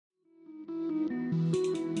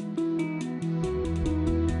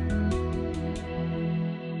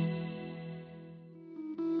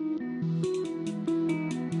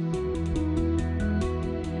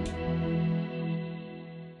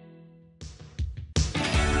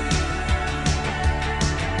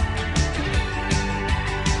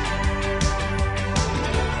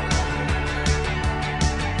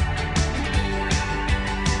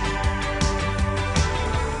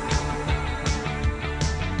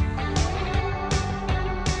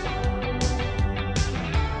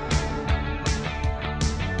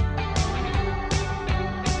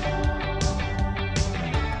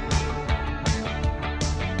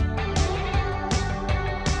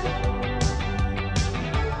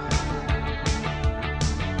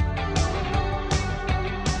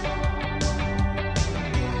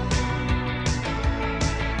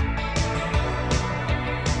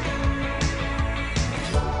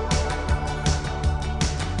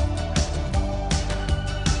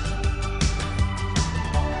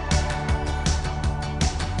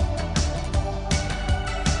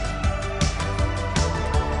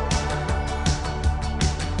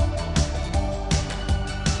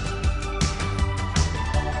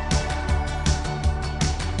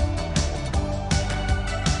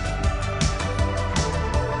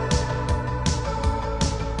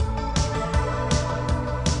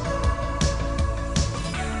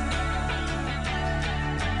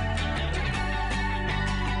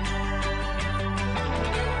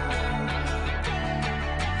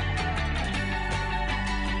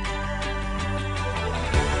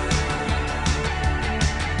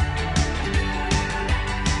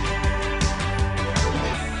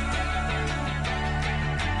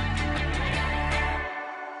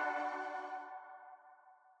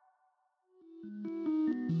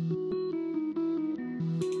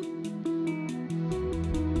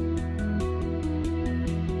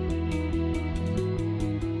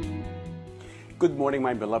Good morning,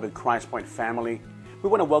 my beloved Christpoint family. We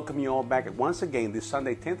want to welcome you all back once again this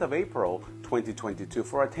Sunday, 10th of April, 2022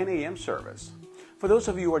 for our 10 a.m. service. For those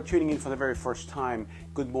of you who are tuning in for the very first time,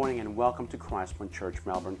 good morning and welcome to Christpoint Church,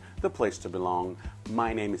 Melbourne, the place to belong.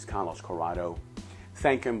 My name is Carlos Corrado.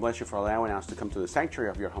 Thank you and bless you for allowing us to come to the sanctuary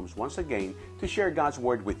of your homes once again to share God's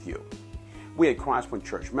Word with you. We at Christpoint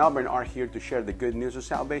Church, Melbourne are here to share the good news of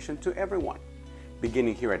salvation to everyone,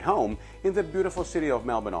 beginning here at home in the beautiful city of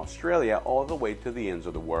Melbourne, Australia, all the way to the ends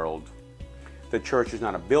of the world. The church is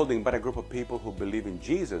not a building, but a group of people who believe in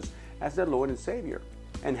Jesus as their Lord and Savior,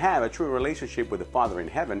 and have a true relationship with the Father in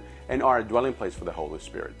heaven and are a dwelling place for the Holy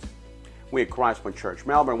Spirit. We at Christpoint Church,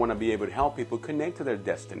 Melbourne want to be able to help people connect to their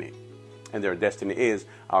destiny, and their destiny is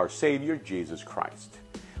our Savior, Jesus Christ.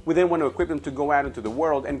 We then want to equip them to go out into the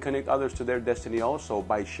world and connect others to their destiny also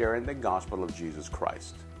by sharing the gospel of Jesus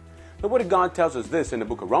Christ. The Word of God tells us this in the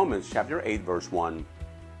book of Romans, chapter 8, verse 1.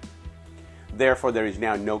 Therefore, there is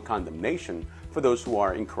now no condemnation for those who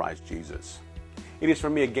are in Christ Jesus. It is for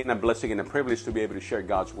me again a blessing and a privilege to be able to share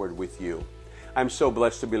God's Word with you. I'm so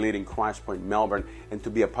blessed to be leading Christpoint Melbourne and to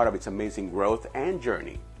be a part of its amazing growth and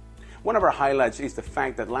journey. One of our highlights is the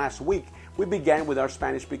fact that last week we began with our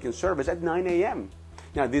Spanish-speaking service at 9 a.m.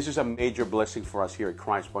 Now, this is a major blessing for us here at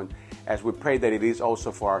Christpoint, as we pray that it is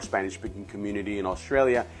also for our Spanish-speaking community in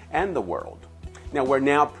Australia and the world. Now, we're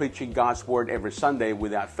now preaching God's Word every Sunday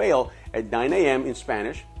without fail at 9 a.m. in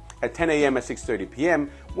Spanish. At 10 a.m. at 6:30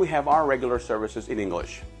 p.m., we have our regular services in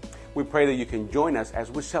English. We pray that you can join us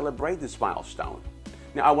as we celebrate this milestone.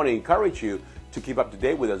 Now, I want to encourage you to keep up to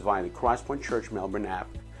date with us via the Christpoint Church Melbourne app,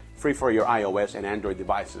 free for your iOS and Android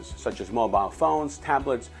devices, such as mobile phones,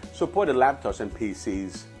 tablets, supported laptops, and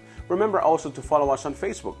PCs. Remember also to follow us on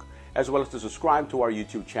Facebook, as well as to subscribe to our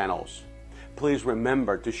YouTube channels. Please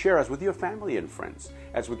remember to share us with your family and friends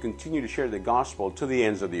as we continue to share the gospel to the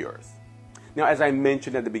ends of the earth. Now, as I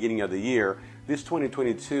mentioned at the beginning of the year, this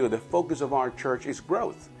 2022, the focus of our church is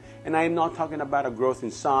growth. And I am not talking about a growth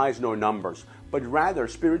in size nor numbers, but rather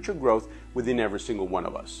spiritual growth within every single one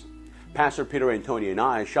of us. Pastor Peter and Tony and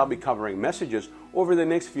I shall be covering messages over the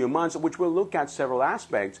next few months which will look at several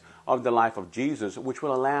aspects of the life of Jesus which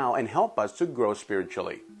will allow and help us to grow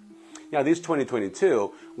spiritually. Now, this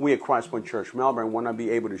 2022, we at Christpoint Church Melbourne want to be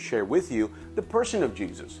able to share with you the person of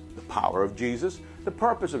Jesus, the power of Jesus, the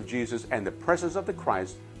purpose of Jesus, and the presence of the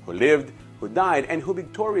Christ who lived, who died, and who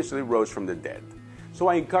victoriously rose from the dead. So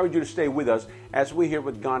I encourage you to stay with us as we hear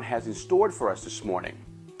what God has in store for us this morning.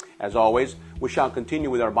 As always, we shall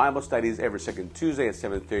continue with our Bible studies every second Tuesday at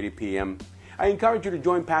 7:30 p.m. I encourage you to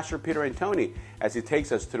join Pastor Peter and Tony as he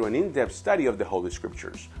takes us through an in-depth study of the Holy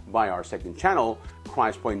Scriptures via our second channel,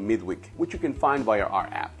 Christpoint Midweek, which you can find via our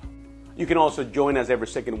app. You can also join us every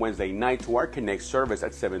second Wednesday night to our Connect service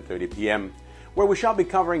at 7:30 p.m., where we shall be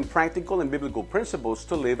covering practical and biblical principles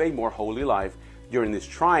to live a more holy life during these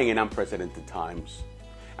trying and unprecedented times.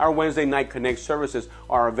 Our Wednesday night Connect services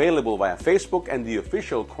are available via Facebook and the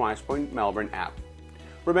official Christpoint Melbourne app.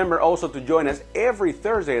 Remember also to join us every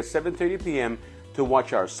Thursday at 7:30 p.m. to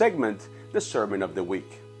watch our segment, The Sermon of the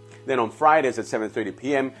Week. Then on Fridays at 7:30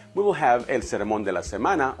 p.m., we will have El Sermón de la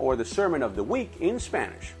Semana, or the Sermon of the Week in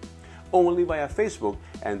Spanish, only via Facebook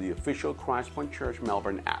and the official Christpoint Church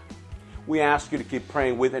Melbourne app. We ask you to keep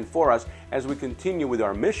praying with and for us as we continue with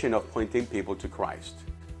our mission of pointing people to Christ.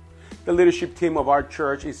 The leadership team of our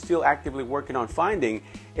church is still actively working on finding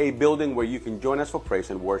a building where you can join us for praise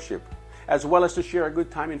and worship, as well as to share a good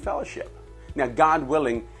time in fellowship. Now, God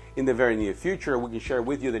willing, in the very near future, we can share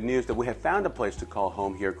with you the news that we have found a place to call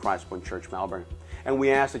home here at Christpoint Church Melbourne. And we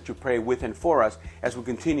ask that you pray with and for us as we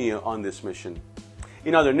continue on this mission.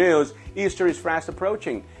 In other news, Easter is fast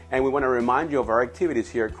approaching, and we want to remind you of our activities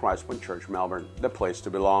here at Christpoint Church Melbourne, the place to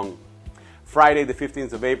belong. Friday, the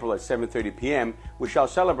 15th of April at 7:30 p.m., we shall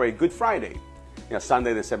celebrate Good Friday. Now,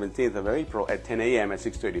 Sunday, the 17th of April at 10 a.m. at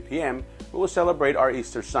 6:30 p.m., we will celebrate our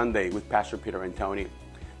Easter Sunday with Pastor Peter and Tony.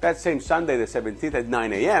 That same Sunday, the 17th at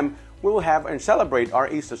 9 a.m., we will have and celebrate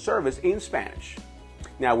our Easter service in Spanish.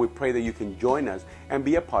 Now, we pray that you can join us and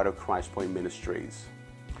be a part of Christpoint Ministries.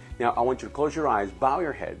 Now, I want you to close your eyes, bow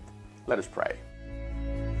your head. Let us pray.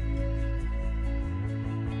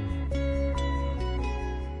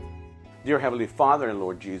 Dear Heavenly Father and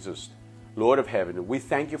Lord Jesus, Lord of heaven, we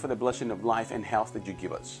thank you for the blessing of life and health that you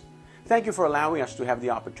give us. Thank you for allowing us to have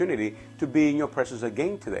the opportunity to be in your presence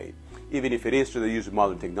again today, even if it is through the use of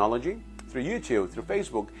modern technology, through YouTube, through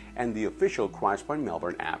Facebook, and the official Christpoint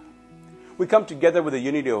Melbourne app. We come together with the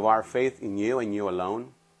unity of our faith in you and you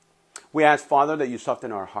alone. We ask, Father, that you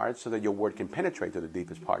soften our hearts so that your word can penetrate to the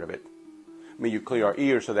deepest part of it. May you clear our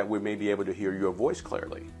ears so that we may be able to hear your voice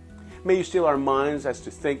clearly. May you still our minds as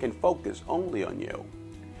to think and focus only on you.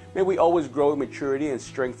 May we always grow in maturity and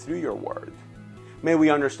strength through your word. May we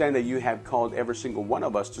understand that you have called every single one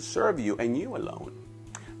of us to serve you and you alone.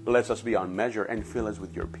 Bless us beyond measure and fill us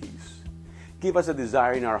with your peace. Give us a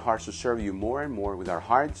desire in our hearts to serve you more and more with our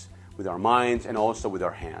hearts, with our minds, and also with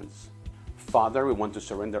our hands. Father, we want to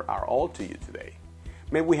surrender our all to you today.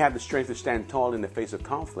 May we have the strength to stand tall in the face of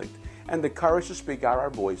conflict and the courage to speak out our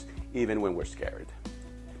voice even when we're scared.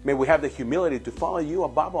 May we have the humility to follow you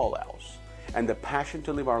above all else and the passion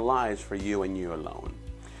to live our lives for you and you alone.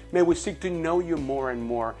 May we seek to know you more and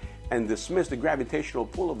more and dismiss the gravitational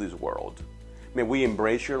pull of this world. May we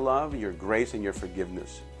embrace your love, your grace, and your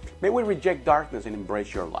forgiveness. May we reject darkness and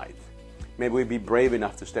embrace your light. May we be brave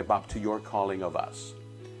enough to step up to your calling of us.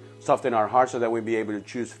 Soften our hearts so that we be able to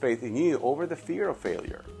choose faith in you over the fear of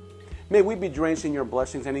failure. May we be drenched in your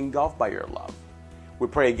blessings and engulfed by your love. We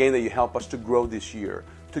pray again that you help us to grow this year,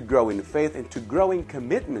 to grow in faith and to grow in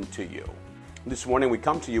commitment to you. This morning we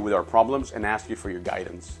come to you with our problems and ask you for your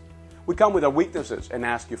guidance. We come with our weaknesses and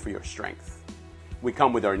ask you for your strength. We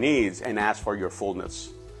come with our needs and ask for your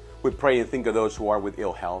fullness. We pray and think of those who are with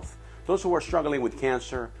ill health, those who are struggling with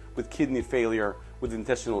cancer, with kidney failure, with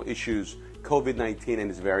intestinal issues, COVID-19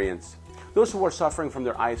 and its variants, those who are suffering from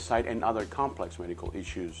their eyesight and other complex medical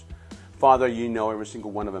issues. Father, you know every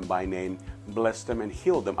single one of them by name. Bless them and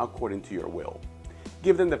heal them according to your will.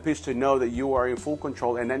 Give them the peace to know that you are in full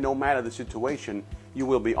control and that no matter the situation, you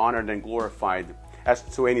will be honored and glorified. As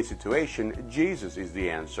to any situation, Jesus is the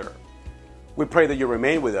answer. We pray that you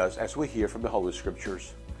remain with us as we hear from the Holy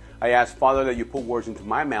Scriptures. I ask, Father, that you put words into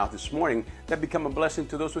my mouth this morning that become a blessing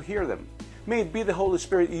to those who hear them. May it be the Holy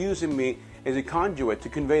Spirit using me as a conduit to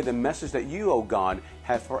convey the message that you, O God,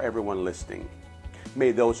 have for everyone listening.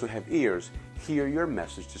 May those who have ears hear your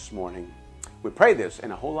message this morning. We pray this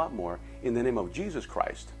and a whole lot more in the name of Jesus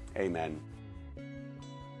Christ. Amen.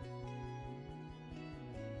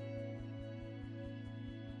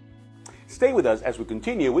 Stay with us as we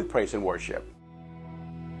continue with praise and worship.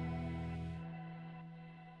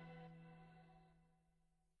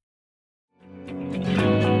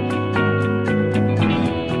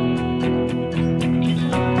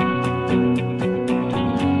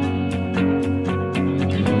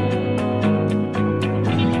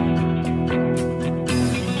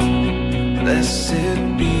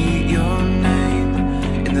 Blessed be your name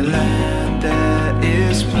in the land that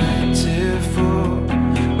is plentiful,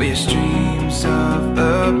 where your streams of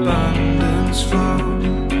abundance flow.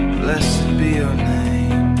 Blessed be your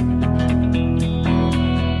name.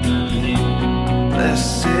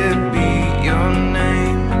 Blessed be your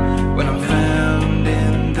name when I'm found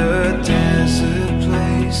in the desert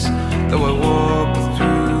place. Though I walk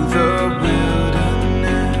through the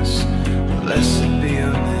wilderness, blessed be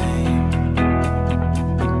your name.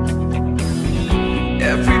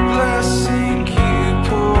 Every blessing you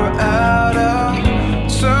pour out, I'll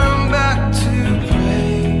turn back to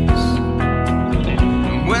praise.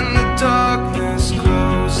 And when the darkness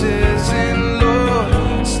closes in,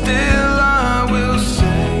 Lord, still I will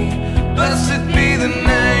say,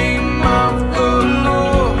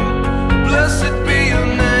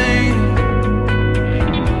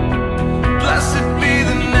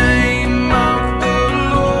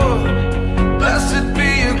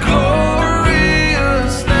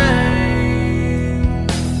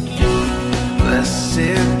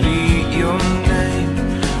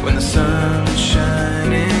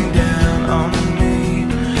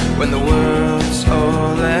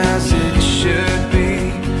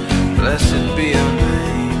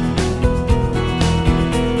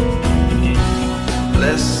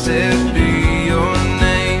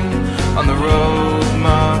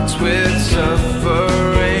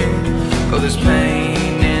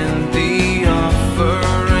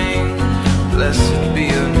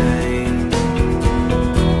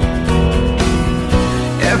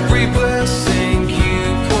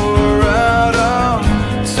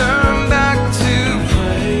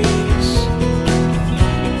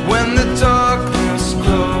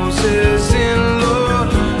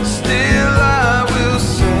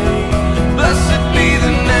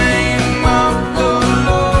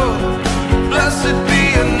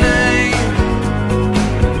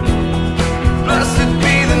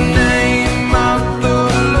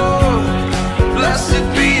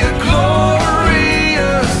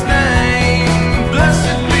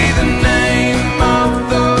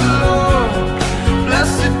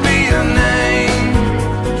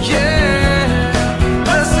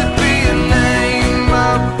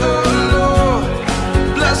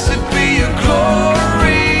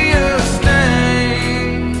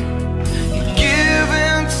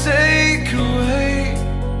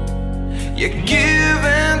 You give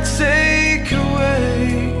and take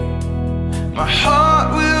away. My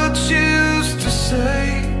heart will choose to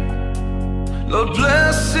say, Lord,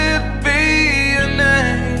 blessed be your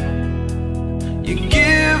name. You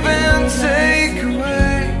give and take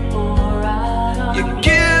away. You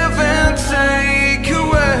give and take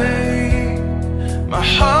away. My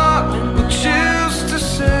heart will choose to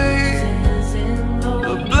say,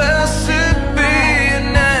 Lord, blessed be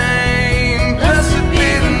your name. Blessed be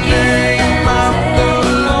the name of the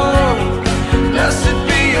Lord. Blessed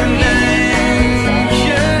be your name,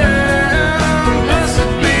 yeah. Blessed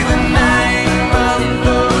be the name of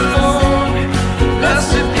the Lord.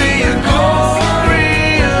 Blessed be your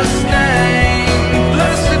glorious name.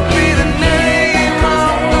 Blessed be the name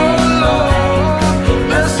of the Lord.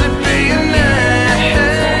 Blessed be your name.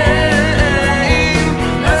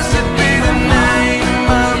 Blessed be the name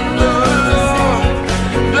of the Lord.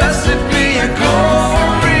 Blessed be your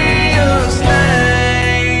glorious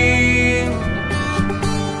name.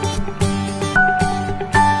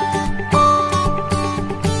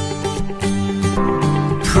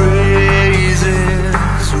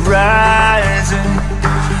 Praises rising,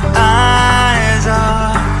 eyes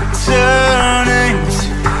are turning to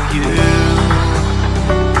you.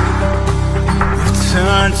 We've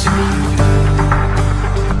turned to you.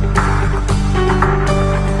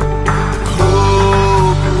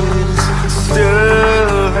 Hope is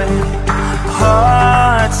stirring,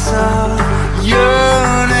 hearts are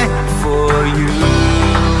yearning for you.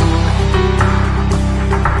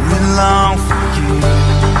 We long for you.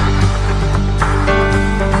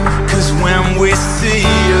 'Cause when we see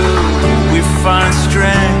you, we find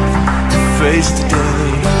strength to face the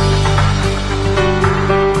day.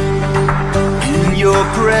 In your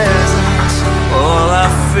presence, all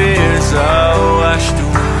our fears are washed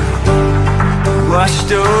away.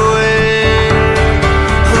 Washed away.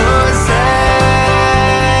 Hosanna,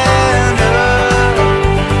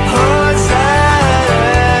 Hosanna.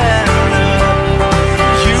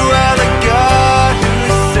 You are the God who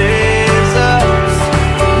saves us,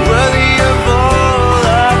 worthy of all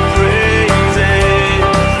our praises.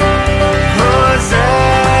 Hosanna.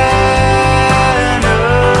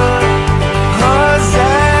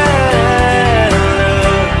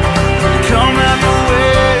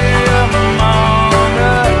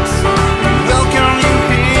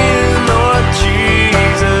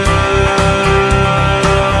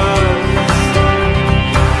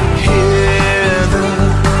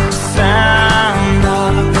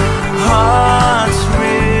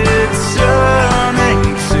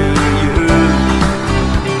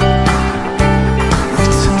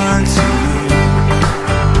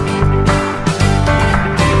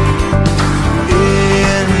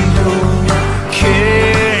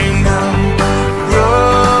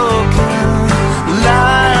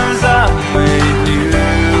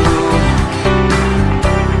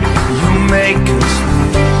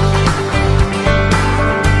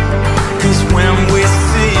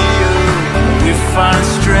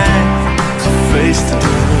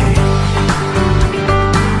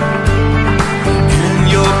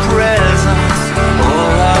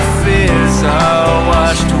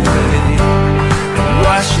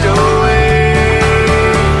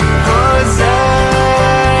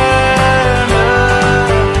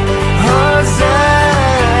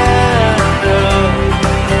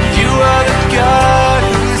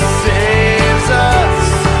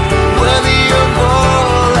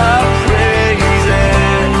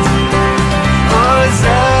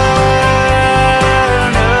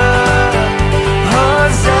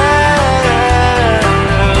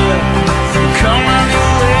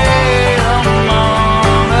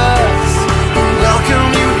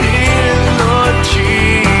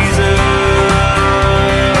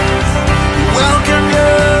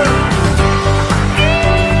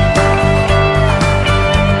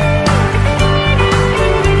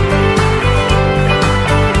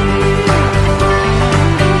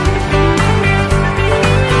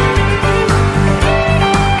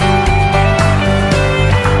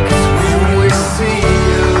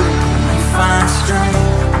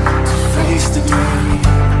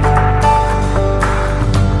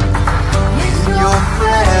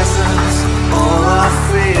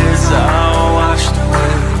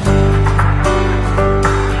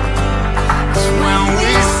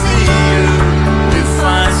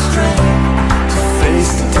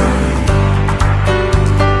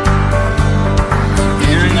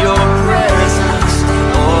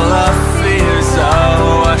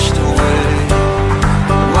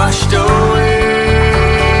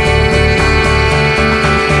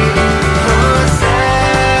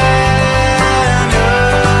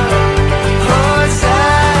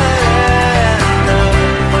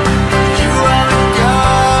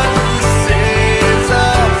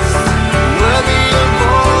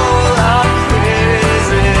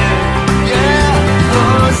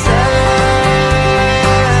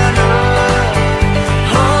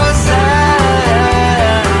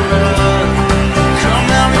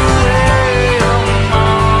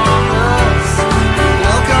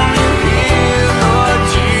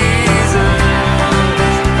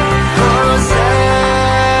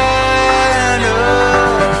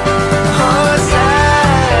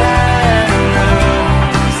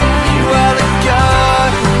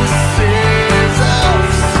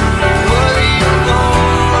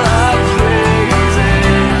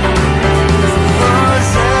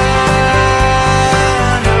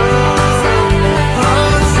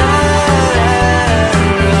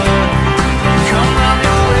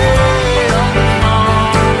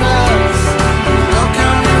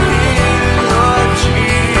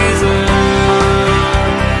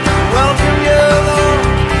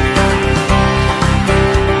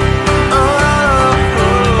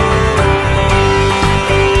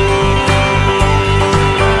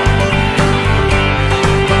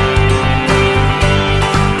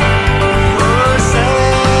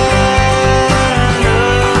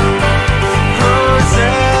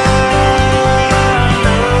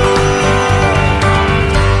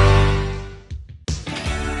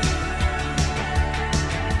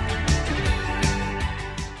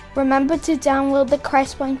 Remember to download the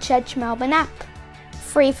Christpoint Church Melbourne app,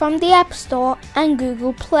 free from the App Store and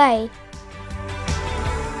Google Play.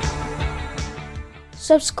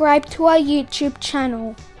 Subscribe to our YouTube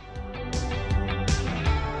channel.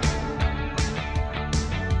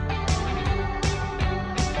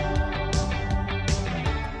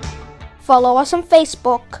 Follow us on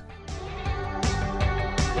Facebook.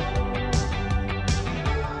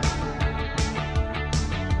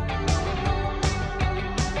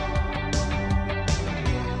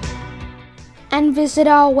 And visit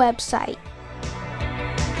our website.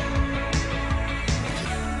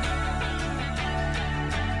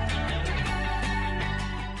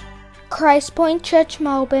 Christpoint Church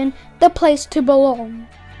Melbourne, the place to belong.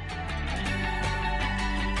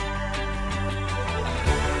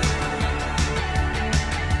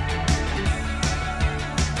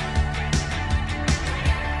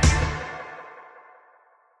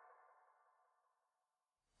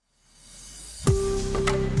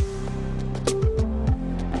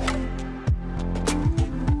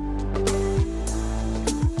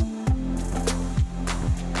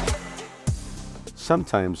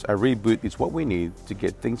 Sometimes a reboot is what we need to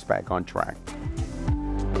get things back on track.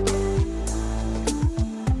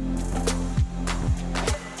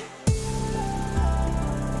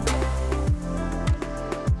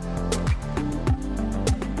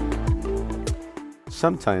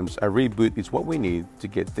 Sometimes a reboot is what we need to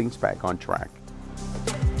get things back on track.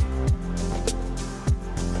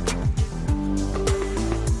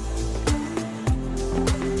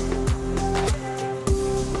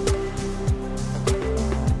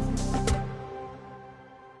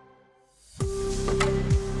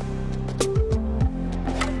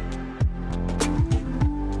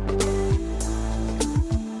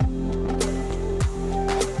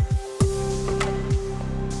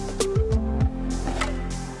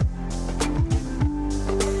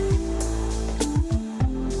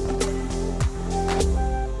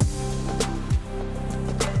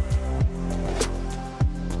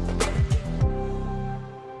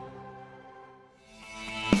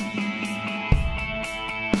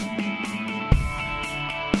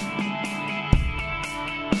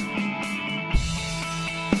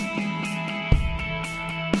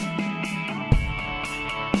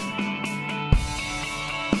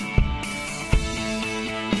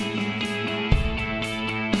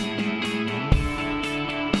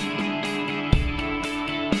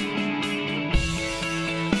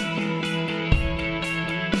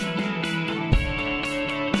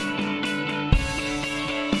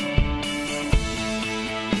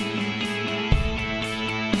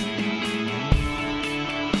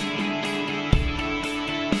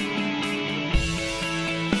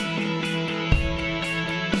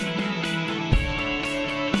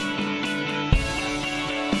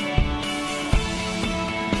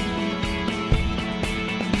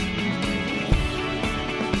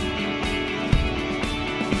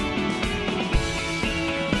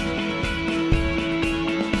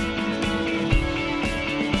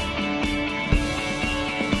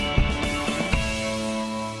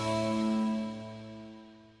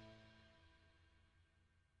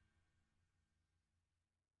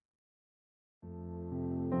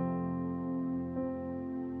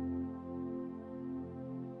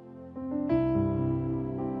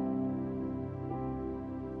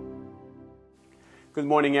 Good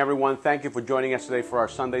morning, everyone. Thank you for joining us today for our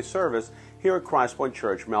Sunday service here at Christpoint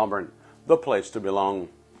Church, Melbourne, the place to belong.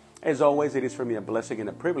 As always, it is for me a blessing and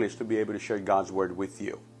a privilege to be able to share God's Word with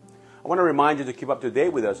you. I want to remind you to keep up to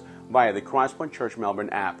date with us via the Christpoint Church Melbourne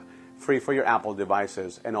app, free for your Apple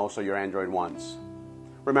devices and also your Android ones.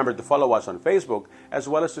 Remember to follow us on Facebook as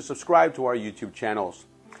well as to subscribe to our YouTube channels.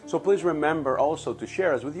 So please remember also to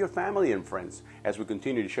share us with your family and friends as we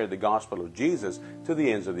continue to share the gospel of Jesus to the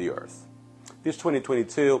ends of the earth. This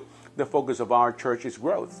 2022, the focus of our church is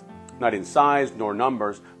growth, not in size nor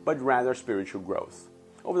numbers, but rather spiritual growth.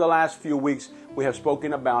 Over the last few weeks, we have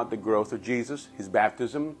spoken about the growth of Jesus, his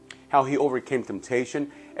baptism, how he overcame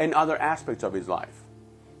temptation, and other aspects of his life.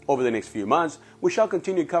 Over the next few months, we shall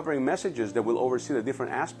continue covering messages that will oversee the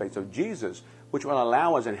different aspects of Jesus, which will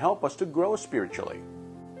allow us and help us to grow spiritually.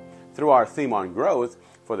 Through our theme on growth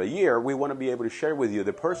for the year, we want to be able to share with you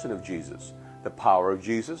the person of Jesus, the power of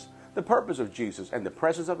Jesus, the purpose of Jesus, and the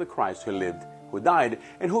presence of the Christ who lived, who died,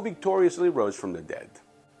 and who victoriously rose from the dead.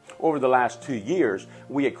 Over the last 2 years,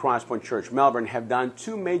 we at Christpoint Church Melbourne have done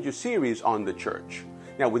 2 major series on the church.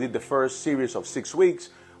 Now, we did the first series of 6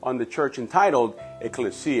 weeks on the church entitled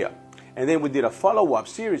Ecclesia, and then we did a follow-up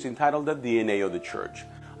series entitled The DNA of the Church.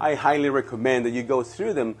 I highly recommend that you go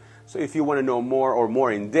through them so if you want to know more or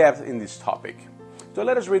more in depth in this topic. So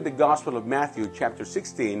let us read the Gospel of Matthew chapter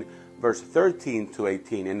 16, verse 13 to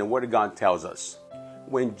 18. And the Word of God tells us,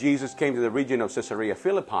 when Jesus came to the region of Caesarea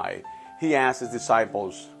Philippi, he asked his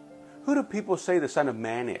disciples, "Who do people say the Son of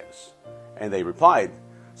Man is?" And they replied,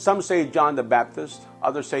 "Some say John the Baptist,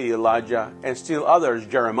 others say Elijah, and still others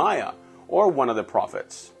Jeremiah, or one of the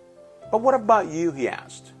prophets." "But what about you?" he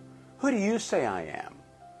asked. "Who do you say I am?"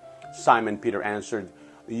 Simon Peter answered,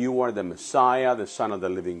 "You are the Messiah, the Son of the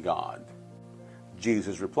living God."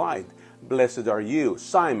 Jesus replied, "Blessed are you,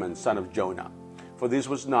 Simon, son of Jonah, for this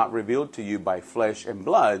was not revealed to you by flesh and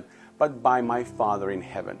blood, but by my Father in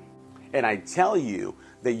heaven. And I tell you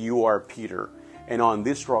that you are Peter, and on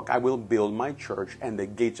this rock I will build my church, and the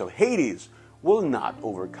gates of Hades will not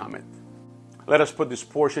overcome it." Let us put this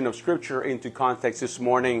portion of Scripture into context this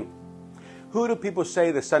morning. Who do people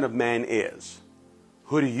say the Son of Man is?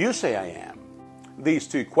 Who do you say I am? These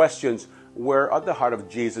two questions were at the heart of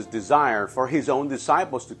Jesus' desire for his own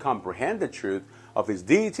disciples to comprehend the truth of his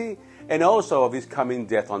deity and also of his coming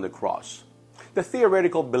death on the cross. The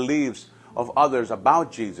theoretical beliefs of others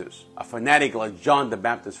about Jesus, a fanatic like John the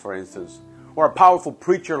Baptist, for instance, or a powerful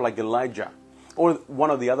preacher like Elijah, or one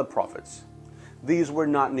of the other prophets, these were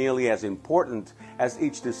not nearly as important as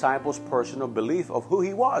each disciple's personal belief of who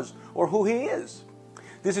he was or who he is.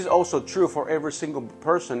 This is also true for every single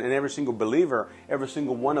person and every single believer, every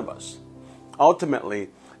single one of us. Ultimately,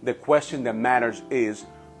 the question that matters is,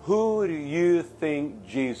 who do you think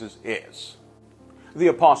Jesus is? The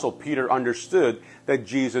Apostle Peter understood that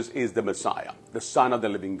Jesus is the Messiah, the Son of the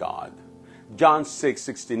living God. John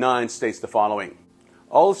 6:69 states the following,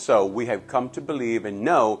 "Also we have come to believe and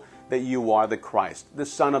know that you are the Christ, the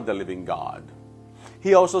Son of the living God."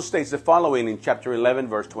 He also states the following in chapter 11,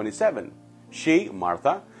 verse 27. She,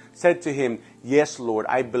 Martha, said to him, "Yes, Lord,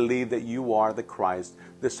 I believe that you are the Christ,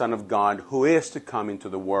 the Son of God, who is to come into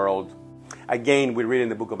the world." Again, we read in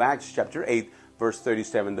the book of Acts, chapter 8, verse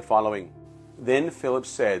 37, the following. "Then Philip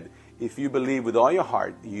said, 'If you believe with all your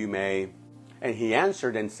heart, you may.' And he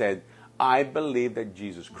answered and said, 'I believe that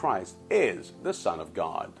Jesus Christ is the Son of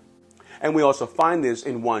God.'" And we also find this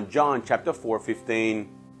in 1 John chapter 4:15.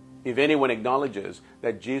 "If anyone acknowledges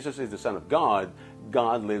that Jesus is the Son of God,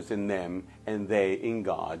 God lives in them, and they in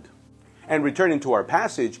God." And returning to our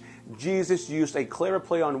passage, Jesus used a clever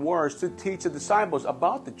play on words to teach the disciples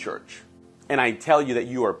about the church. "And I tell you that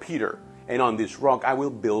you are Peter, and on this rock I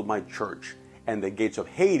will build my church, and the gates of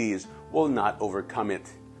Hades will not overcome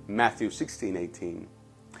it." Matthew 16:18.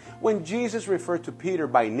 When Jesus referred to Peter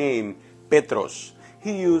by name, Petros,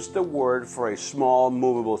 he used the word for a small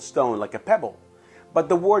movable stone like a pebble. But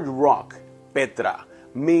the word rock, Petra,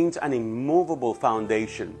 means an immovable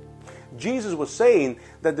foundation. Jesus was saying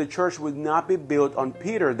that the church would not be built on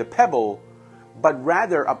Peter, the pebble, but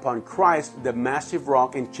rather upon Christ, the massive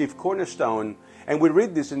rock and chief cornerstone. And we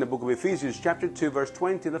read this in the book of Ephesians chapter 2, verse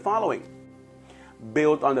 20, the following.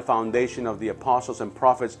 "Built on the foundation of the apostles and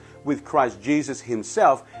prophets, with Christ Jesus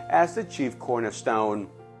himself as the chief cornerstone."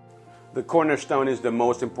 The cornerstone is the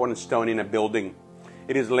most important stone in a building.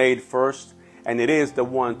 It is laid first, and it is the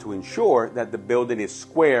one to ensure that the building is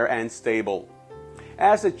square and stable.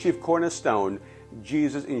 As the chief cornerstone,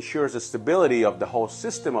 Jesus ensures the stability of the whole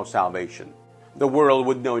system of salvation. The world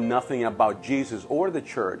would know nothing about Jesus or the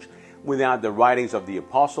church without the writings of the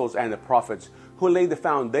apostles and the prophets who laid the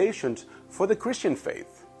foundations for the Christian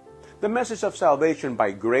faith. The message of salvation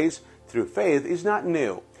by grace through faith is not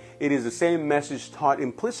new. It is the same message taught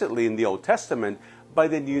implicitly in the Old Testament by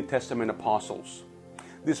the New Testament apostles.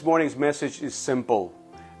 This morning's message is simple.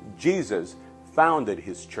 Jesus founded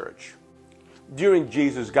his church. During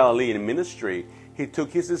Jesus' Galilean ministry, he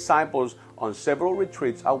took his disciples on several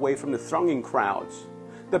retreats away from the thronging crowds.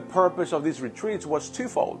 The purpose of these retreats was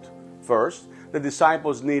twofold. First, the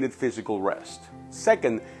disciples needed physical rest.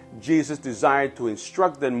 Second, Jesus desired to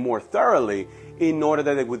instruct them more thoroughly in order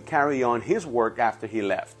that they would carry on his work after he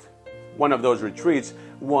left. One of those retreats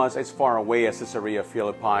was as far away as Caesarea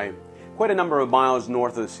Philippi, quite a number of miles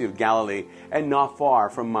north of the Sea of Galilee, and not far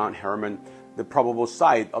from Mount Hermon, the probable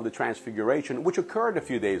site of the Transfiguration, which occurred a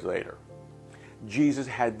few days later. Jesus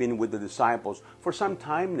had been with the disciples for some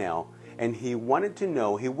time now, and he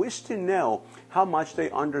wished to know how much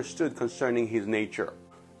they understood concerning his nature.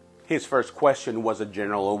 His first question was a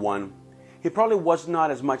general one. He probably was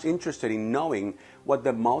not as much interested in knowing what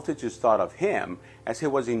the multitudes thought of him as he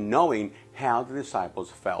was in knowing how the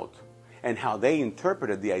disciples felt and how they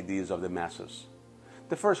interpreted the ideas of the masses.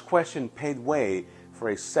 The first question paved way for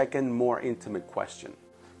a second, more intimate question.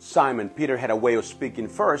 Simon Peter had a way of speaking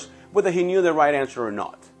first, whether he knew the right answer or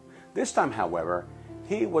not. This time, however,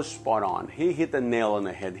 he was spot on. He hit the nail on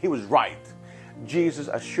the head. He was right. Jesus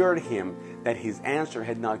assured him that his answer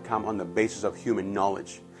had not come on the basis of human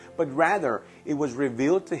knowledge, but rather it was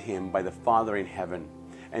revealed to him by the Father in heaven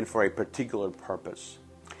and for a particular purpose.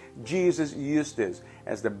 Jesus used this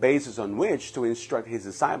as the basis on which to instruct his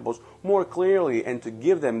disciples more clearly and to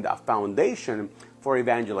give them the foundation for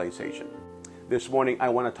evangelization. This morning I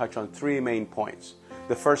want to touch on three main points.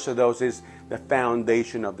 The first of those is the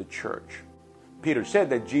foundation of the church. Peter said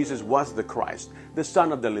that Jesus was the Christ, the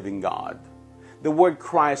Son of the living God. The word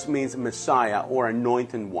Christ means Messiah or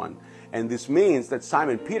anointed one, and this means that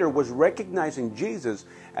Simon Peter was recognizing Jesus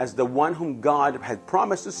as the one whom God had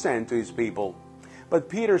promised to send to his people. But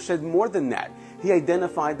Peter said more than that. He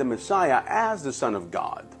identified the Messiah as the Son of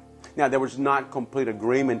God. Now, there was not complete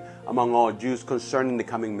agreement among all Jews concerning the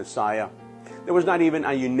coming Messiah. There was not even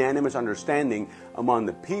a unanimous understanding among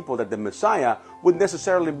the people that the Messiah would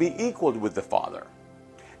necessarily be equal with the Father.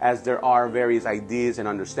 As there are various ideas and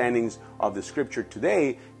understandings of the Scripture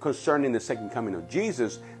today concerning the second coming of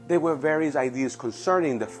Jesus, there were various ideas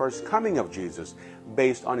concerning the first coming of Jesus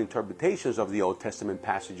based on interpretations of the Old Testament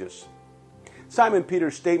passages. Simon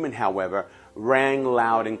Peter's statement, however, rang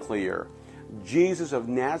loud and clear. Jesus of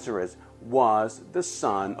Nazareth was the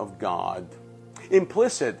Son of God.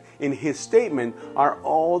 Implicit in his statement are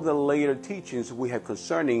all the later teachings we have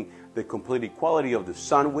concerning the complete equality of the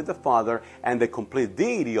Son with the Father and the complete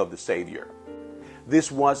deity of the Savior.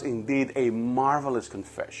 This was indeed a marvelous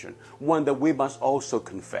confession, one that we must also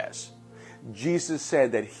confess. Jesus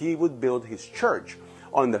said that he would build his church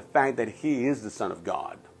on the fact that he is the Son of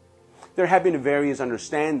God. There have been various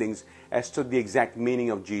understandings as to the exact meaning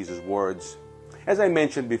of Jesus' words. As I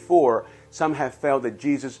mentioned before, some have felt that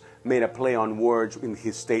Jesus made a play on words in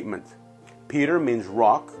his statement. Peter means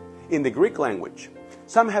rock in the Greek language.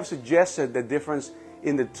 Some have suggested the difference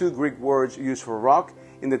in the two Greek words used for rock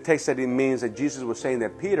in the text, that it means that Jesus was saying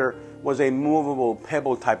that Peter was a movable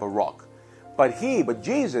pebble type of rock. But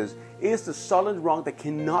Jesus is the solid rock that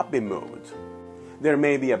cannot be moved. There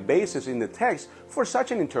may be a basis in the text for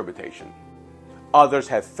such an interpretation. Others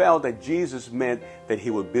have felt that Jesus meant that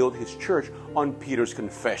he would build his church on Peter's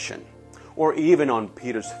confession, or even on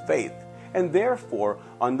Peter's faith, and therefore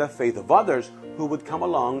on the faith of others who would come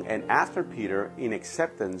along and after Peter in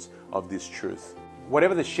acceptance of this truth.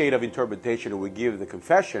 Whatever the shade of interpretation we give the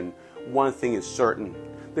confession, one thing is certain.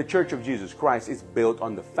 The Church of Jesus Christ is built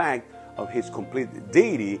on the fact of his complete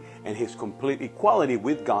deity and his complete equality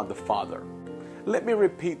with God the Father. Let me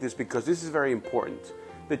repeat this because this is very important.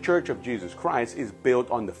 The Church of Jesus Christ is built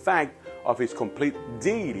on the fact of his complete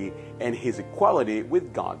deity and his equality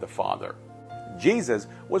with God the Father. Jesus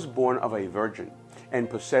was born of a virgin and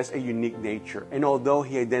possessed a unique nature, and although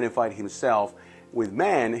he identified himself with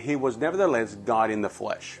man, he was nevertheless God in the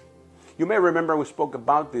flesh. You may remember we spoke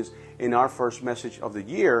about this in our first message of the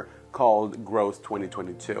year called Growth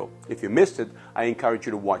 2022. If you missed it, I encourage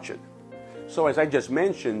you to watch it. So as I just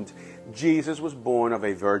mentioned, Jesus was born of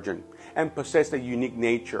a virgin and possessed a unique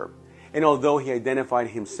nature. And although he identified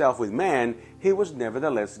himself with man, he was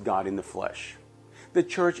nevertheless God in the flesh. The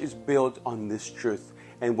church is built on this truth,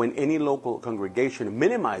 and when any local congregation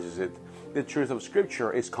minimizes it, the truth of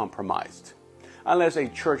Scripture is compromised. Unless a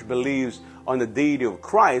church believes on the deity of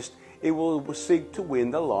Christ, it will seek to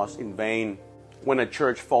win the lost in vain. When a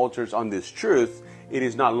church falters on this truth, it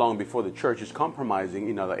is not long before the church is compromising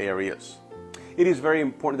in other areas. It is very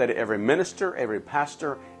important that every minister, every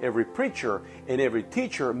pastor, every preacher, and every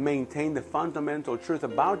teacher maintain the fundamental truth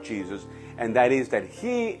about Jesus, and that is that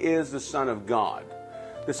he is the Son of God.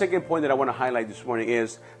 The second point that I want to highlight this morning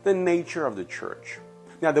is the nature of the church.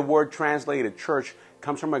 Now, the word translated church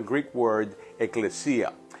comes from a Greek word,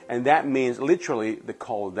 ekklesia, and that means literally the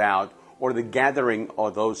called out or the gathering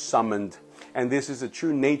of those summoned. And this is the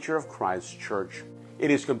true nature of Christ's church.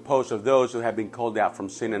 It is composed of those who have been called out from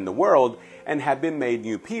sin in the world and have been made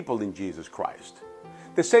new people in Jesus Christ.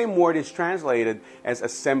 The same word is translated as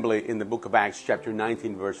assembly in the book of Acts chapter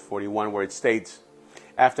 19 verse 41, where it states,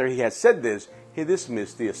 "After he had said this, he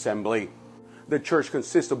dismissed the assembly." The church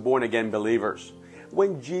consists of born-again believers.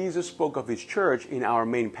 When Jesus spoke of his church in our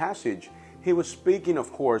main passage, he was speaking,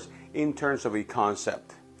 of course, in terms of a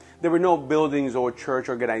concept. There were no buildings or church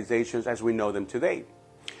organizations as we know them today.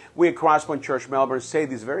 We at Christpoint Church Melbourne say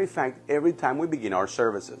this very fact every time we begin our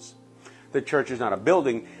services. The church is not a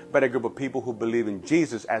building, but a group of people who believe in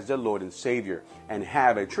Jesus as their Lord and Savior and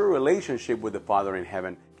have a true relationship with the Father in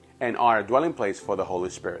heaven and are a dwelling place for the Holy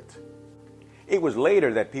Spirit. It was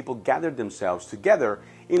later that people gathered themselves together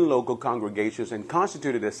in local congregations and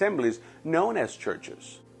constituted assemblies known as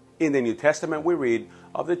churches. In the New Testament, we read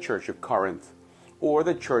of the church of Corinth, or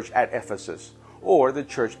the church at Ephesus, or the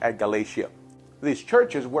church at Galatia. These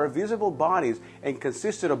churches were visible bodies and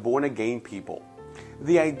consisted of born-again people.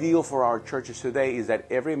 The ideal for our churches today is that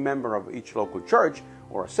every member of each local church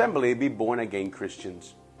or assembly be born-again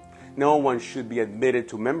Christians. No one should be admitted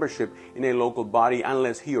to membership in a local body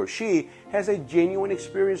unless he or she has a genuine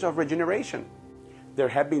experience of regeneration. There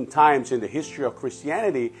have been times in the history of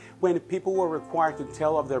Christianity when people were required to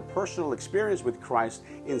tell of their personal experience with Christ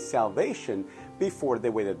in salvation before they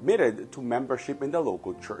were admitted to membership in the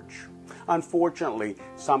local church. Unfortunately,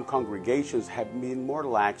 some congregations have been more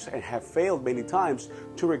lax and have failed many times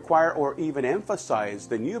to require or even emphasize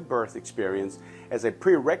the new birth experience as a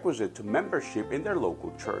prerequisite to membership in their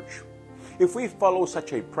local church. If we follow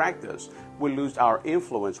such a practice, we lose our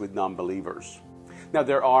influence with non-believers. Now,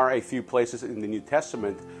 there are a few places in the New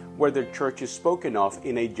Testament where the church is spoken of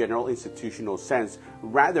in a general institutional sense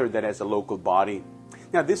rather than as a local body.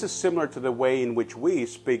 Now, this is similar to the way in which we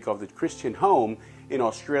speak of the Christian home in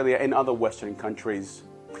Australia and other Western countries.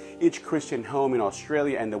 Each Christian home in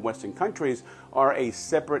Australia and the Western countries are a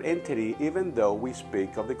separate entity, even though we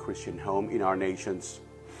speak of the Christian home in our nations.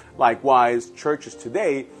 Likewise, churches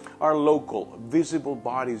today are local, visible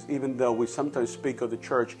bodies, even though we sometimes speak of the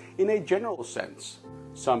church in a general sense.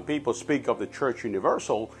 Some people speak of the church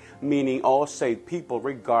universal, meaning all saved people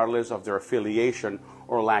regardless of their affiliation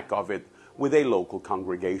or lack of it with a local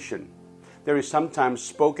congregation. There is sometimes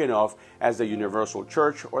spoken of as the universal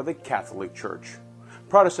church or the Catholic Church.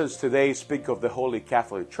 Protestants today speak of the Holy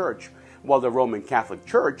Catholic Church, while the Roman Catholic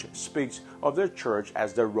Church speaks of their church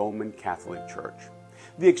as the Roman Catholic Church.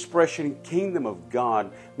 The expression Kingdom of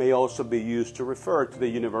God may also be used to refer to the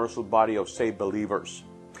universal body of saved believers.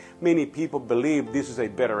 Many people believe this is a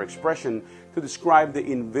better expression to describe the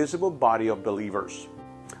invisible body of believers.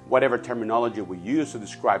 Whatever terminology we use to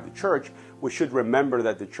describe the church, we should remember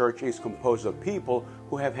that the church is composed of people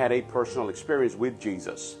who have had a personal experience with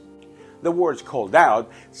Jesus. The words called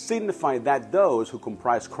out signify that those who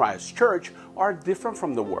comprise Christ's church are different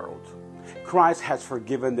from the world. Christ has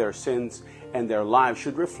forgiven their sins, and their lives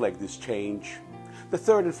should reflect this change. The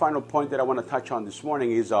third and final point that I want to touch on this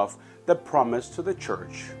morning is of the promise to the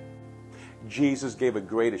church. Jesus gave a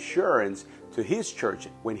great assurance to his church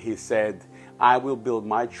when he said, "I will build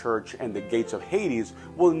my church, and the gates of Hades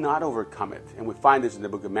will not overcome it." And we find this in the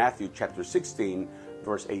book of Matthew, chapter 16,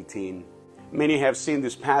 verse 18. Many have seen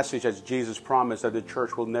this passage as Jesus promised that the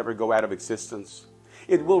church will never go out of existence.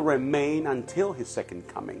 It will remain until his second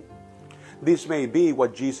coming. This may be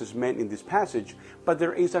what Jesus meant in this passage, but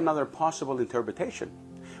there is another possible interpretation.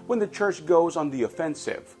 When the church goes on the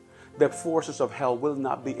offensive, the forces of hell will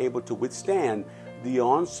not be able to withstand the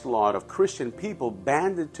onslaught of Christian people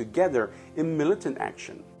banded together in militant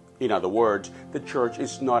action. In other words, the church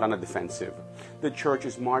is not on a defensive. The church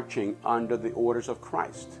is marching under the orders of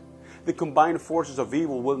Christ. The combined forces of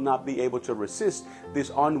evil will not be able to resist this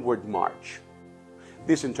onward march.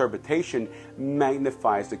 This interpretation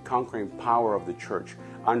magnifies the conquering power of the church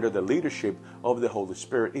under the leadership of the Holy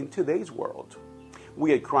Spirit in today's world.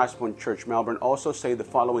 We at Christpoint Church Melbourne also say the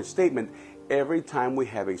following statement every time we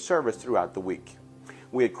have a service throughout the week.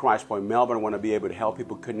 We at Christpoint Melbourne want to be able to help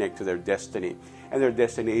people connect to their destiny, and their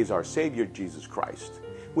destiny is our Savior, Jesus Christ.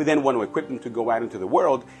 We then want to equip them to go out into the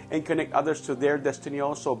world and connect others to their destiny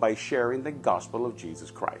also by sharing the gospel of Jesus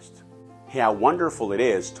Christ. How wonderful it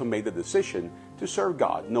is to make the decision to serve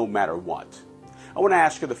God no matter what. I want to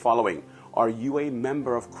ask you the following. Are you a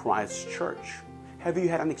member of Christ's church? Have you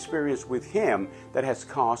had an experience with Him that has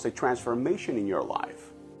caused a transformation in your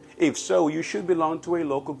life? If so, you should belong to a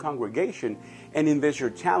local congregation and invest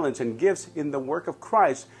your talents and gifts in the work of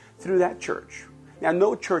Christ through that church. Now,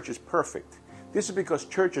 no church is perfect. This is because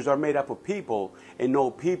churches are made up of people and no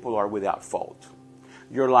people are without fault.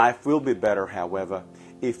 Your life will be better, however,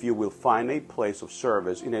 if you will find a place of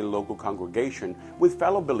service in a local congregation with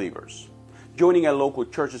fellow believers. Joining a local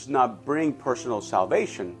church does not bring personal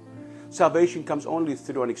salvation. Salvation comes only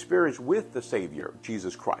through an experience with the Savior,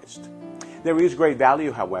 Jesus Christ. There is great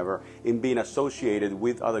value, however, in being associated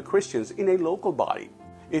with other Christians in a local body.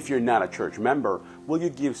 If you're not a church member, will you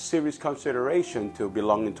give serious consideration to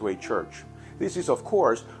belonging to a church? This is, of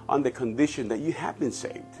course, on the condition that you have been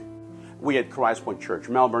saved. We at Christpoint Church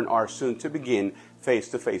Melbourne are soon to begin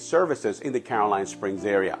face-to-face services in the Caroline Springs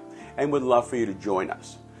area and would love for you to join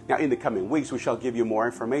us. Now, in the coming weeks, we shall give you more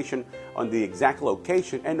information on the exact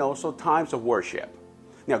location and also times of worship.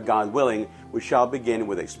 Now, God willing, we shall begin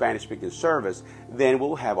with a Spanish-speaking service. Then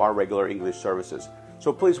we'll have our regular English services.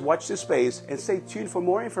 So please watch this space and stay tuned for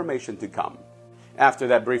more information to come. After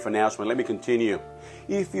that brief announcement, let me continue.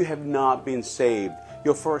 If you have not been saved,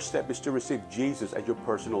 your first step is to receive Jesus as your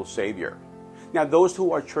personal Savior. Now, those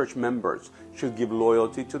who are church members should give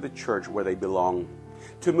loyalty to the church where they belong.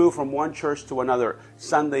 To move from one church to another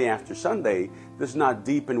Sunday after Sunday does not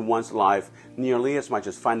deepen one's life nearly as much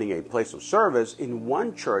as finding a place of service in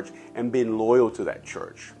one church and being loyal to that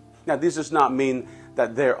church. Now, this does not mean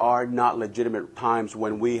that there are not legitimate times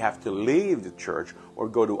when we have to leave the church or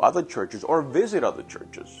go to other churches or visit other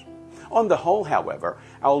churches. On the whole, however,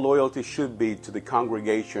 our loyalty should be to the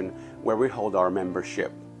congregation where we hold our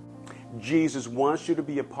membership. Jesus wants you to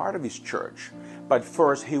be a part of His church, but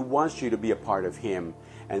first He wants you to be a part of Him,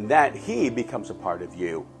 and that He becomes a part of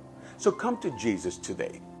you. So come to Jesus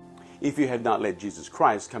today. If you have not let Jesus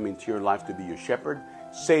Christ come into your life to be your shepherd,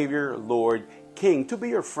 Savior, Lord, King, to be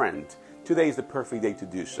your friend, today is the perfect day to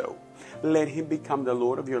do so. Let Him become the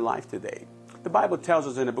Lord of your life today. The Bible tells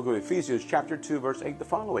us in the book of Ephesians chapter 2 verse 8 the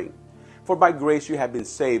following: "For by grace you have been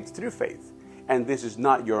saved through faith, and this is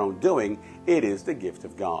not your own doing, it is the gift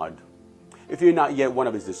of God." If you're not yet one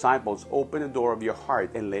of His disciples, open the door of your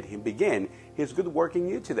heart and let Him begin His good work in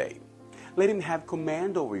you today. Let Him have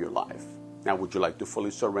command over your life. Now, would you like to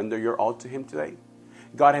fully surrender your all to Him today?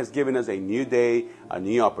 God has given us a new day, a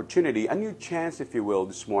new opportunity, a new chance, if you will,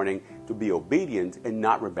 this morning to be obedient and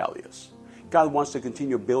not rebellious. God wants to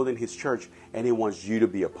continue building His church, and He wants you to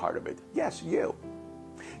be a part of it. Yes, you.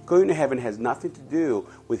 Going to heaven has nothing to do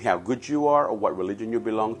with how good you are or what religion you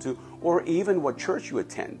belong to or even what church you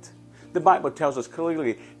attend. The Bible tells us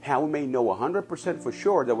clearly how we may know 100% for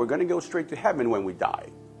sure that we're going to go straight to heaven when we die.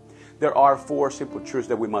 There are 4 simple truths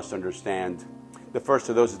that we must understand. The first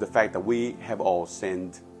of those is the fact that we have all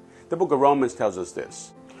sinned. The book of Romans tells us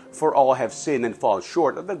this: "For all have sinned and fall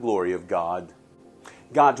short of the glory of God."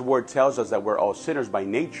 God's word tells us that we're all sinners by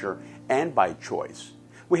nature and by choice.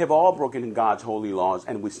 We have all broken God's holy laws,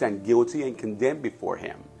 and we stand guilty and condemned before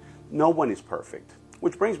Him. No one is perfect.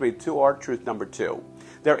 Which brings me to our truth number 2.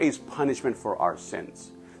 There is punishment for our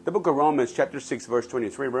sins. The book of Romans chapter 6 verse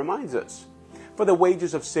 23 reminds us, "For the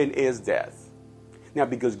wages of sin is death." Now,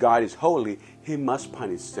 because God is holy, He must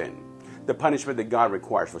punish sin. The punishment that God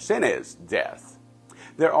requires for sin is death.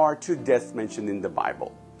 There are 2 deaths mentioned in the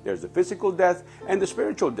Bible. There's the physical death and the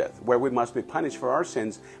spiritual death, where we must be punished for our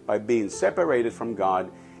sins by being separated from God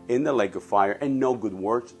in the lake of fire, and no good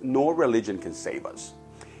works nor religion can save us.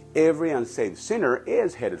 Every unsaved sinner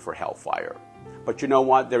is headed for hellfire. But you know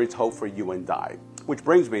what? There is hope for you and I. Which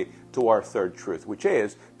brings me to our third truth, which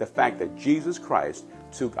is the fact that Jesus Christ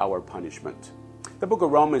took our punishment. The book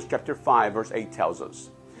of Romans chapter 5 verse 8 tells us,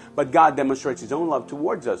 "But God demonstrates His own love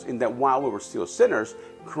towards us in that while we were still sinners,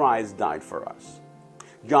 Christ died for us."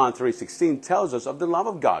 John 3:16 tells us of the love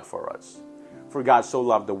of God for us. "For God so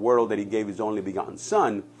loved the world that He gave His only begotten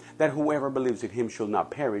Son, that whoever believes in Him shall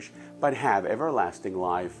not perish, but have everlasting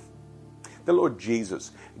life." The Lord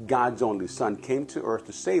Jesus, God's only Son, came to earth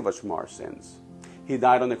to save us from our sins. He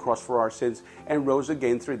died on the cross for our sins and rose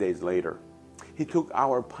again 3 days later. He took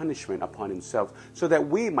our punishment upon Himself so that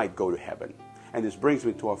we might go to heaven. And this brings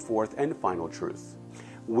me to our fourth and final truth.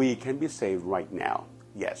 We can be saved right now.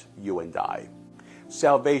 Yes, you and I.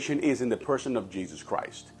 Salvation is in the person of Jesus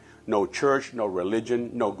Christ. No church, no religion,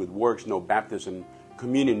 no good works, no baptism,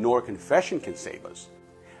 communion, nor confession can save us.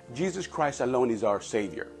 Jesus Christ alone is our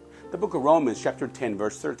Savior. The book of Romans chapter 10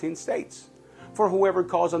 verse 13 states, "For whoever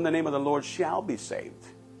calls on the name of the Lord shall be saved."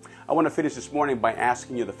 I want to finish this morning by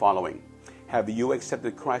asking you the following. Have you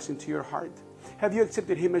accepted Christ into your heart? Have you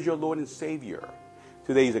accepted Him as your Lord and Savior?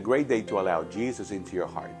 Today is a great day to allow Jesus into your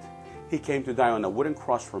heart. He came to die on a wooden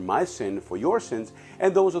cross for my sin, for your sins,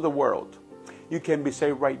 and those of the world. You can be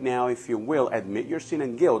saved right now if you will admit your sin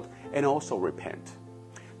and guilt and also repent.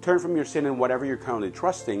 Turn from your sin and whatever you're currently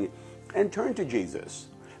trusting and turn to Jesus.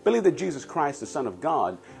 Believe that Jesus Christ, the Son of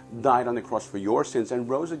God, died on the cross for your sins and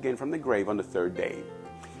rose again from the grave on the 3rd day.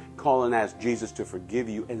 Call and ask Jesus to forgive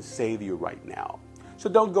you and save you right now. So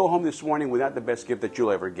don't go home this morning without the best gift that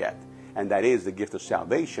you'll ever get, and that is the gift of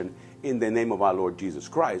salvation in the name of our Lord Jesus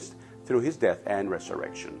Christ through His death and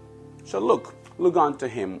resurrection. So look unto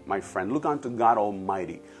Him, my friend. Look unto God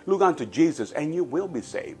Almighty. Look unto Jesus, and you will be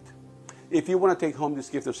saved. If you want to take home this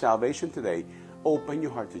gift of salvation today, open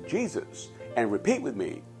your heart to Jesus and repeat with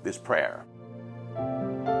me this prayer.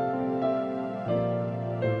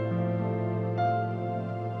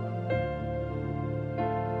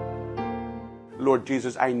 Lord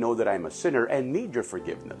Jesus, I know that I'm a sinner and need your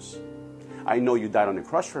forgiveness. I know you died on the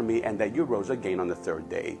cross for me and that you rose again on the 3rd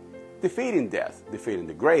day, defeating death, defeating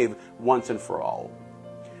the grave once and for all.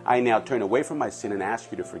 I now turn away from my sin and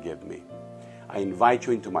ask you to forgive me. I invite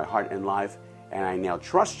you into my heart and life, and I now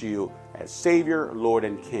trust you as Savior, Lord,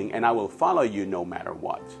 and King, and I will follow you no matter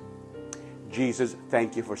what. Jesus,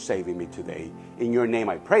 thank you for saving me today. In your name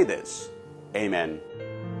I pray this. Amen.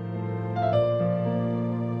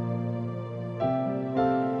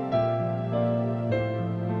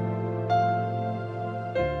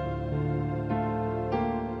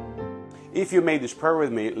 If you made this prayer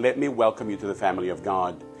with me, let me welcome you to the family of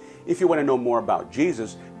God. If you want to know more about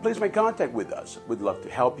Jesus, please make contact with us. We'd love to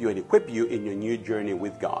help you and equip you in your new journey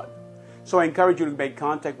with God. So I encourage you to make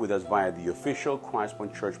contact with us via the official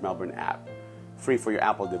Christpoint Church Melbourne app, free for your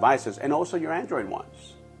Apple devices and also your Android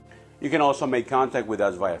ones. You can also make contact with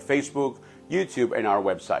us via Facebook, YouTube, and our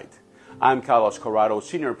website. I'm Carlos Corrado,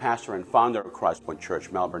 Senior Pastor and Founder of Christpoint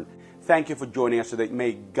Church Melbourne. Thank you for joining us today.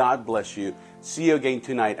 May God bless you. See you again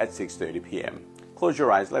tonight at 6:30 p.m. Close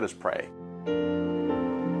your eyes. Let us pray.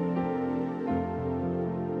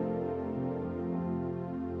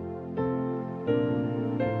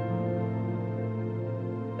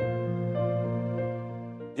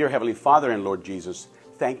 Dear Heavenly Father and Lord Jesus,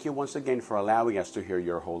 thank you once again for allowing us to hear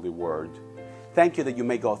your holy word. Thank you that you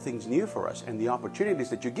make all things new for us and the opportunities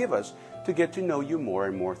that you give us to get to know you more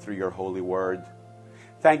and more through your holy word.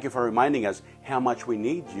 Thank you for reminding us how much we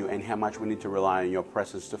need you and how much we need to rely on your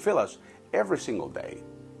presence to fill us every single day.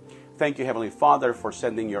 Thank you, Heavenly Father, for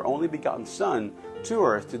sending your only begotten Son to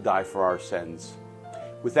earth to die for our sins.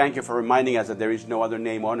 We thank you for reminding us that there is no other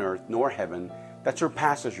name on earth nor heaven that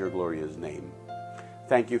surpasses your glorious name.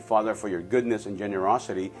 Thank you, Father, for your goodness and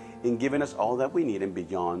generosity in giving us all that we need and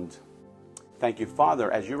beyond. Thank you,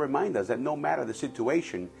 Father, as you remind us that no matter the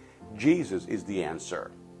situation, Jesus is the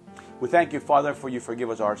answer. We thank you, Father, for you forgive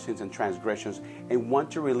us our sins and transgressions and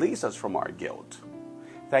want to release us from our guilt.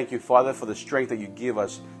 Thank you, Father, for the strength that you give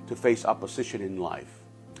us to face opposition in life.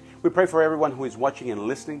 We pray for everyone who is watching and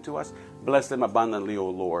listening to us. Bless them abundantly, O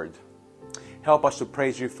Lord. Help us to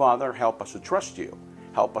praise you, Father. Help us to trust you.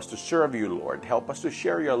 Help us to serve you, Lord. Help us to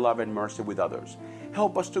share your love and mercy with others.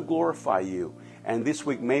 Help us to glorify you. And this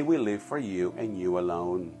week, may we live for you and you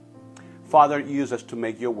alone. Father, use us to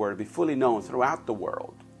make your word be fully known throughout the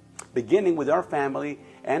world, beginning with our family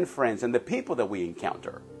and friends and the people that we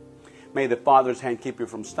encounter. May the Father's hand keep you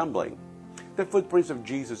from stumbling. The footprints of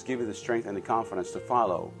Jesus give you the strength and the confidence to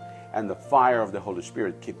follow. And the fire of the Holy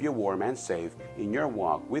Spirit keep you warm and safe in your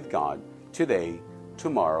walk with God today,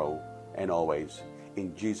 tomorrow, and always.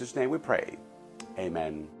 In Jesus' name we pray.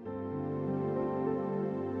 Amen.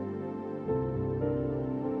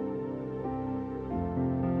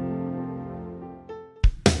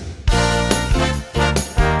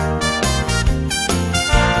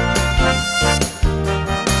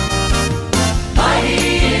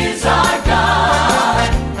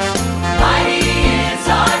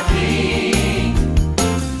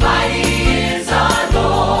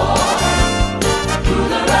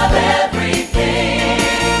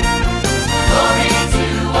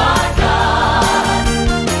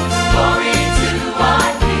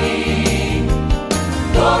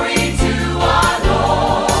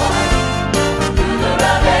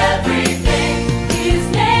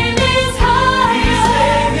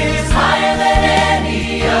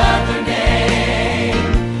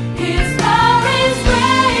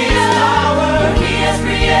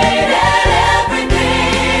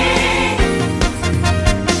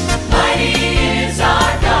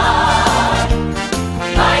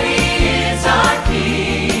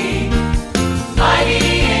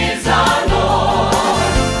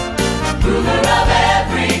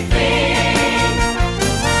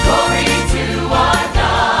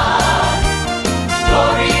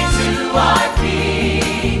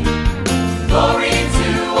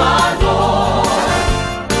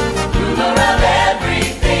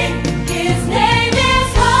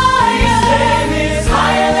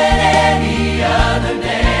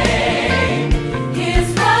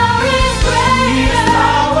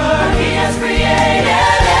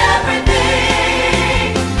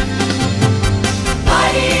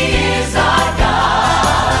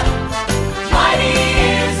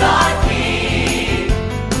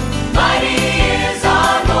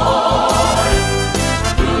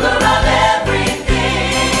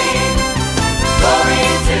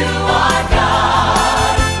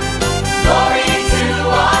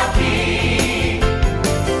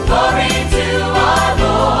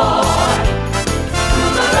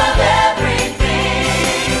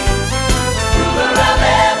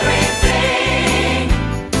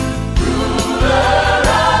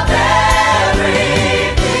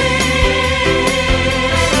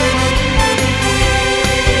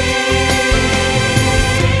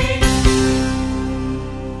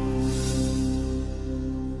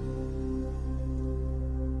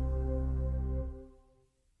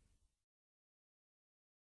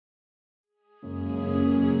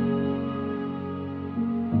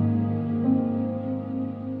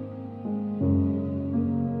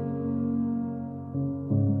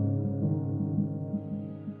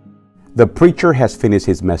 The preacher has finished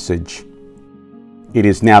his message. It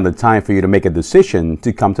is now the time for you to make a decision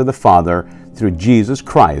to come to the Father through Jesus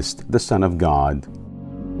Christ, the Son of God.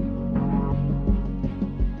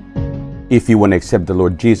 If you want to accept the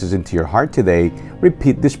Lord Jesus into your heart today,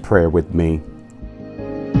 repeat this prayer with me.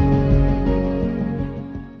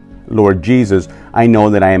 Lord Jesus, I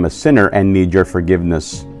know that I am a sinner and need your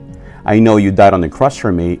forgiveness. I know you died on the cross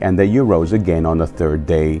for me and that you rose again on the third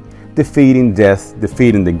day, defeating death,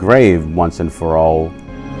 defeating the grave once and for all.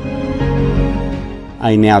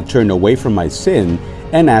 I now turn away from my sin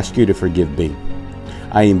and ask you to forgive me.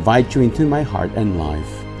 I invite you into my heart and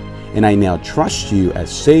life, and I now trust you as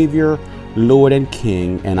Savior, Lord and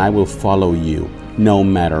King, and I will follow you no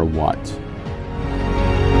matter what.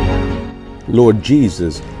 Lord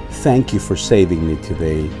Jesus, thank you for saving me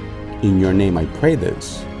today. In your name I pray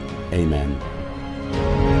this. Amen.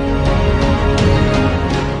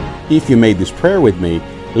 If you made this prayer with me,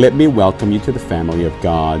 let me welcome you to the family of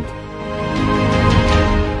God.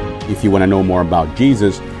 If you want to know more about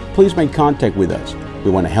Jesus, please make contact with us.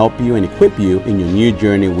 We want to help you and equip you in your new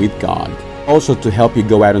journey with God. Also to help you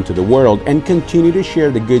go out into the world and continue to share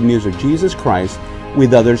the good news of Jesus Christ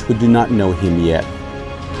with others who do not know Him yet.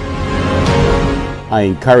 I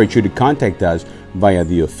encourage you to contact us via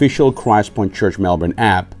the official Christpoint Church Melbourne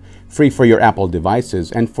app, free for your Apple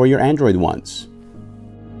devices and for your Android ones.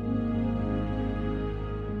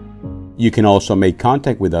 You can also make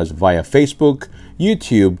contact with us via Facebook,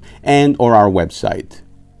 YouTube, and or our website.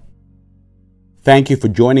 Thank you for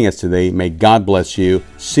joining us today. May God bless you.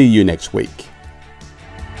 See you next week.